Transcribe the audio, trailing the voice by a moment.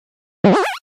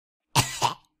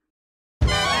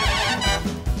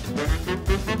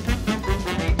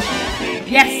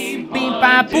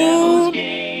my boob,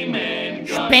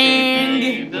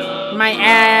 spang my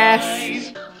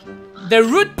ass. The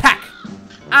root pack.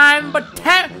 I'm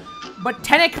botanic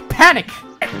panic.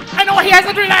 I know he has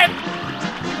a 3 life.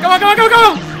 Go on, go on, go on, go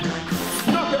on.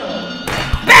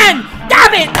 Ben,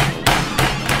 damn it.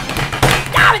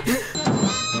 Damn it.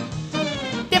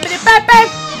 Bam, bam.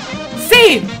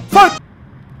 See for.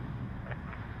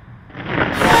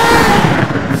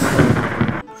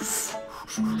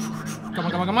 Come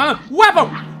on, come on, come on. Wappo,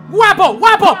 wappo,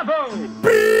 wappo.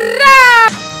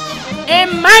 A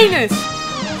minus.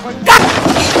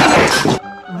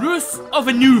 Roost of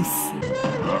a noose.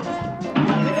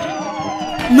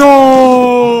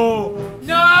 No!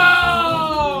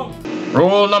 No!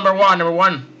 Rule number one.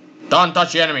 Don't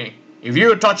touch the enemy. If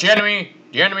you touch the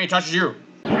enemy touches you.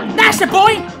 That's the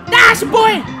boy! That's the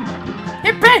boy!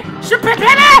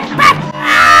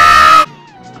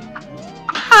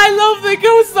 I love the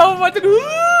ghost so much. I'm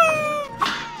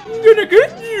gonna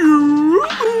get you.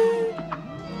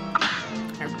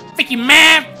 Freaking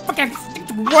man! Fucking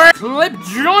work! Slip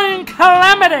join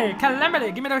calamity!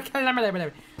 Calamity! Give me the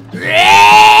calamity!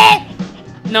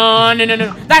 No!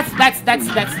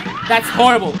 That's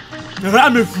horrible.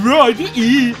 I'm afraid to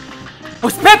eat. Oh,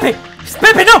 it's Pepe! It's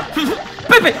Pepe! No!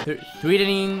 Pepe!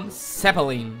 Threatening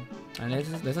Zeppelin. And this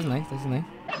is nice. This is nice.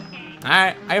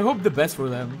 I hope the best for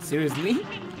them. Seriously.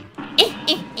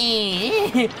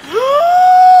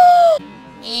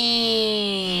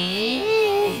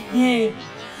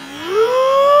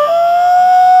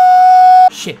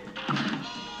 Shit.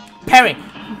 Parry.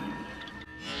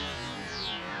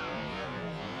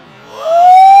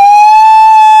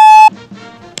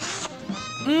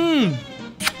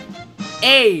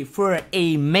 A for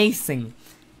amazing.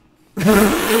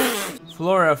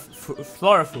 Flora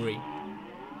Fury.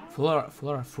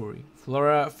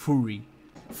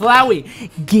 Flowey,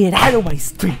 get out of my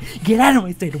street. Get out of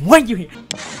my street. What you here?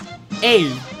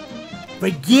 A.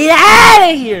 But get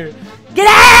out of here. Get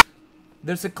out.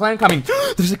 There's a clown coming.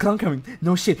 There's a clown coming.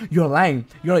 No shit. You're lying.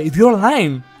 If you're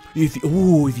lying. If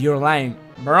you're lying.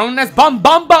 Baroness bomb.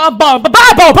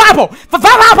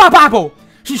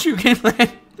 You can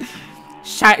land.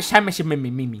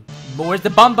 Mimi. But where's the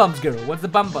bum-bums girl? What's the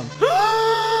bum-bum?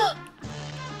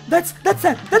 That's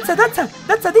it.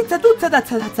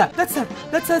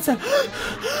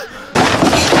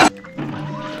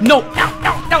 No.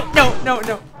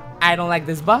 I don't like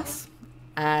this boss.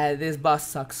 This boss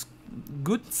sucks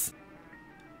goods.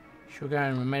 Sugar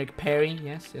and aromatic parry.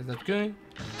 Yes, that's good.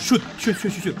 Shoot.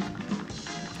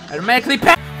 Automatically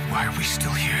parry. Why are we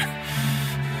still here?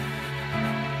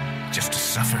 Just to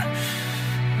suffer.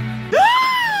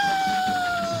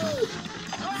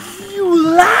 You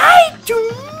lied to me!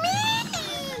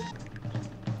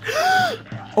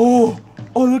 Oh,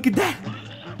 look at that!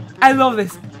 I love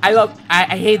this.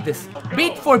 I hate this.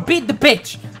 Beat for beat the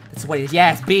bitch. That's what it is.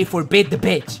 Yes, B for beat the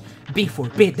bitch. B for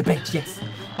beat the bitch. Yes.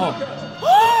 Oh.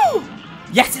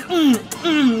 Yes.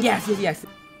 Yes.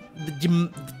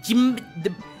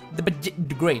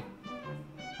 The great.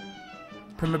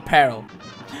 Prima Peril.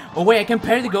 Oh wait, I can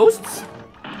parry the ghosts?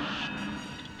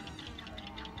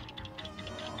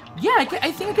 Yeah, I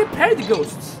think I can parry the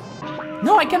ghosts.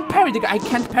 No, I can't parry the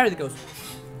ghosts.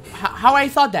 How I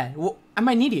thought that? Well, am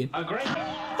I an idiot? How did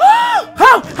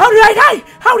I die?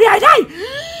 How did I die?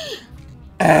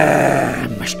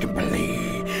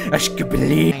 I should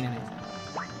believe.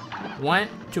 1,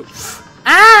 2.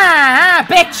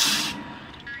 Bitch!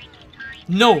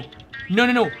 No.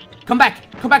 Come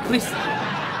back, please.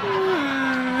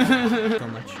 So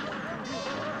much.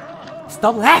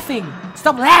 Stop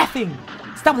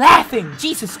laughing!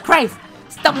 Jesus Christ!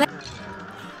 Stop laughing!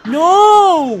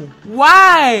 No!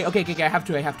 Why? Okay, I have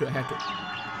to.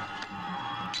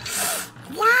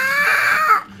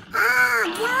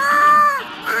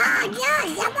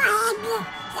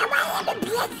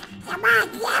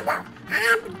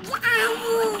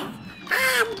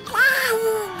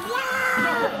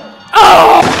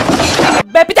 Oh!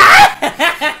 Baby die!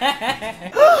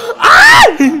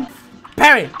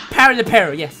 Parry the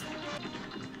parry, yes.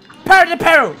 Parry the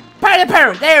parry,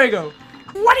 there we go.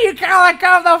 What do you call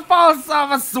the false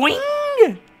of a swing?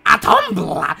 A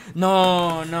tumble.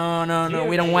 No,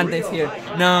 we don't want this here.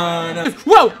 No.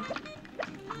 Whoa!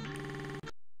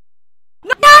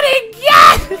 Not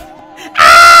again!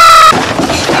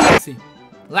 Let's see.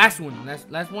 Last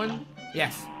one.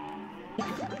 Yes.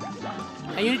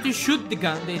 And you need to shoot the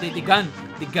gun. The gun.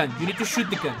 You need to shoot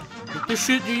the gun. You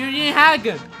didn't have a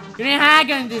gun. You didn't have a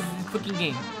gun in this fucking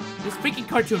game. This freaking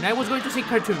cartoon. I was going to say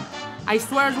cartoon. I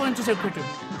swear I was going to say cartoon.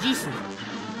 Jesus.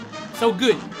 So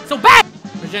good. So bad!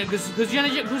 Who's gonna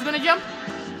jump?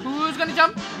 Who's gonna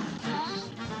jump?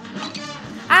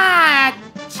 Ah,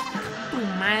 tu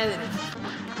madre.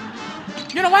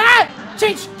 You know what?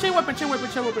 Change weapon.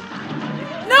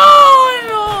 No.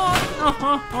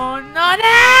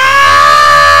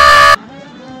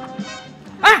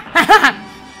 Ah!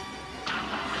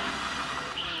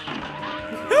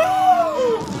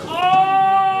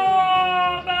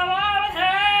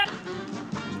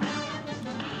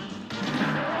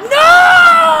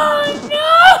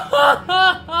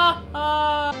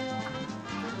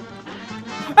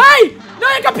 Hey! No,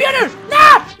 the computer! No!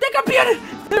 The computer!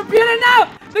 No!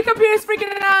 The computer is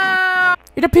freaking out!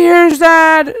 It appears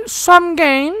that some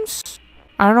games...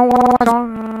 I don't know what...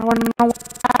 What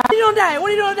are you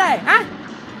gonna die? Huh?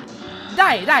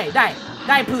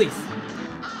 Die, please.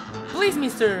 Please,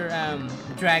 Mr.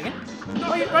 Dragon.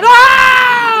 No!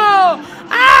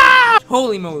 Ah!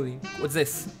 Holy moly. What's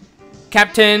this?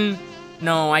 Captain...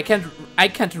 No, I can't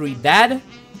read that.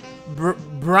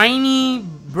 Briny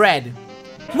bread.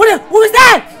 What was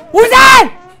that? What was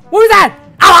that?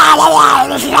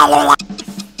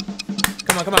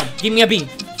 Come on. Give me a B.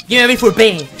 Give me a B for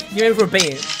B.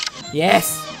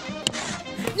 Yes.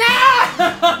 No!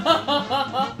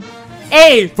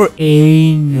 A for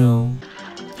anal.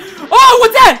 Oh,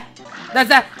 what's that?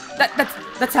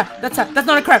 That's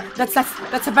not a crab. That's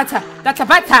a bata. That's a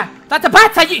bata.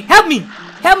 Help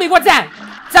me. What's that?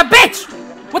 It's a bitch.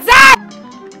 What's that?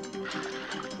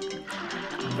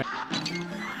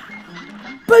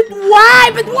 But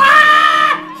why?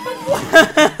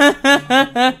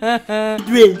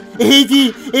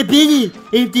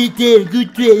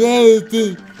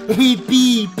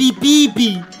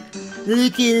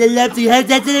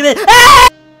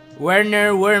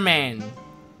 Werner Werman.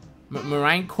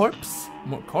 Marine corpse?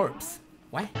 More corpse.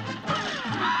 What?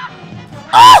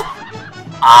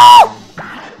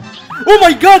 Oh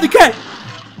my god, the cat!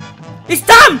 It's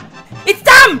Tom!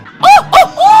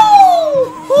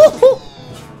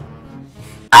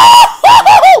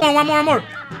 One more.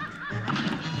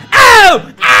 Ow!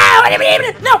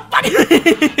 No! Fuck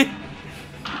it!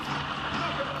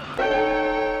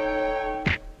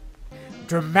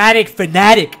 Dramatic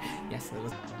fanatic. Yes, that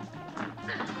was.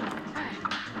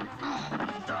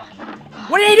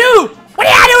 What did I do? What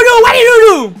did I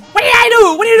do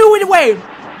with the wave?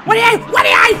 What do I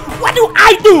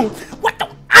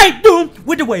do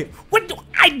with the wave? What do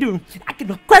I do? I can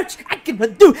crouch.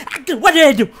 What did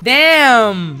I do?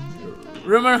 Damn!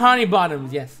 Rumor honey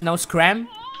bottoms, yes. No scram.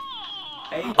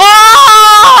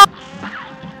 Oh!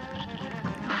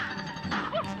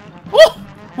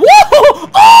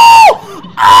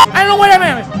 I don't know what I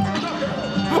meant.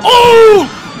 Oh,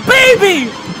 baby!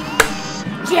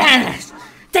 Yes!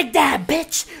 Take that,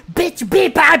 bitch! Bitch!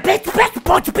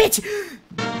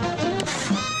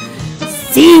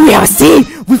 See!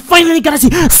 We finally gotta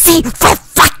see for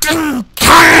fucking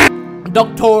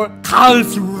Dr.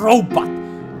 Carl's robot,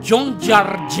 John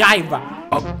Jarjaiva.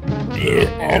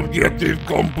 Objective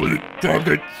complete.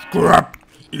 Target scrapped.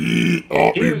 Beep.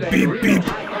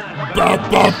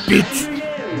 Bop, bitch.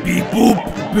 Beep boop,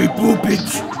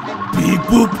 bitch. Beep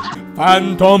boop.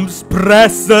 Phantoms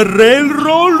press the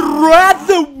railroad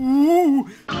rather. Woo.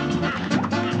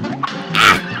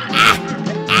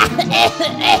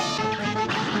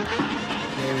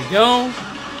 There we go.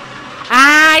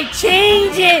 I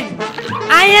changed it!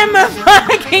 I am a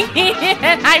fucking idiot!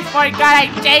 I forgot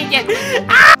I changed it!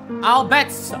 Ah! All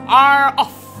bets are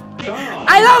off!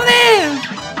 I love this!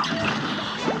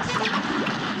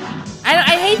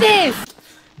 I hate this!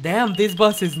 Damn, this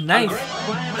bus is nice.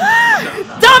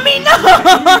 Domino!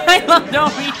 I love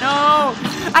Domino!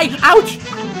 Ouch!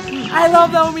 I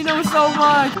love Domino so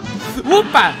much!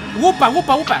 Whoopa!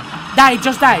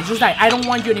 Just die! I don't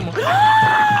want you anymore.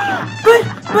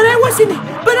 But I wasn't.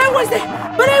 But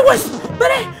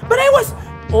I was.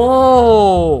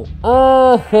 Oh.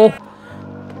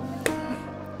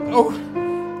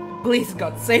 Please,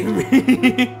 God, save me.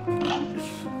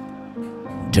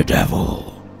 The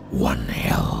devil, one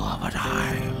hell of a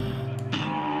time.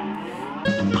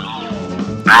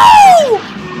 Ow!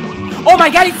 Oh my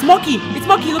God, it's Smokey.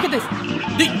 Look at this.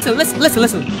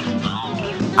 Listen.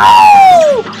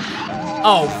 Oh!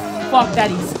 Oh, fuck,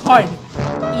 that is hard.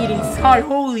 It is hard.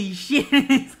 Holy shit.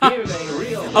 It's hard.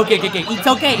 Okay. It's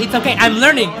okay. I'm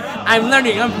learning.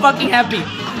 I'm fucking happy.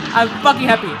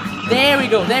 There we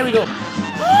go.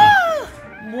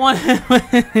 One.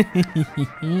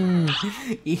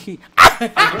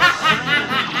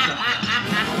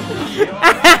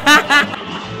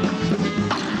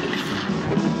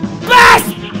 ¡Vas!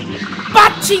 ¡Va a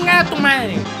chingar a tu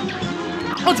madre!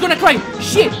 Oh, it's gonna cry!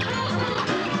 Shit!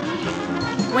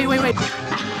 Wait.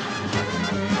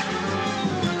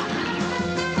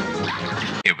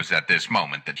 It was was at this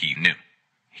moment that he knew.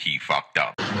 He fucked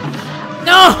up.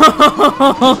 No!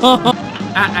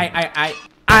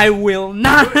 I will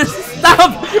not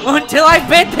stop until I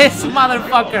beat this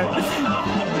motherfucker.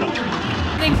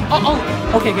 Oh,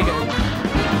 okay.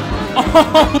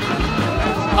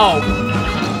 Oh,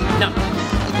 no.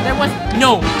 There was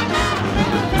no.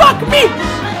 Fuck me!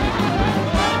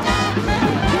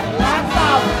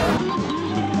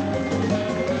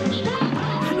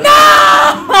 No!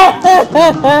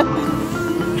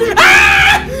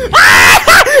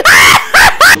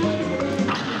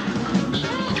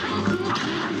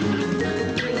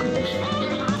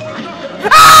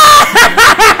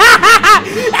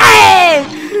 Hey!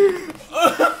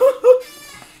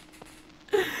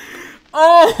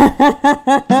 Oh!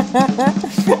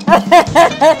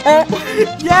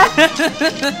 Yeah!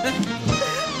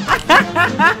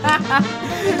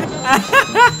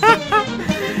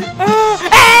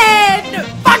 Hey!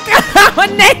 Fuck!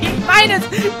 Minus!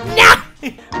 No!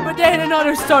 But then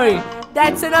another story.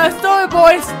 That's another story,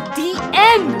 boys. The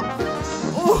end.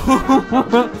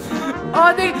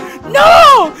 Oh,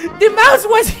 no! The mouse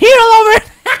was here all over.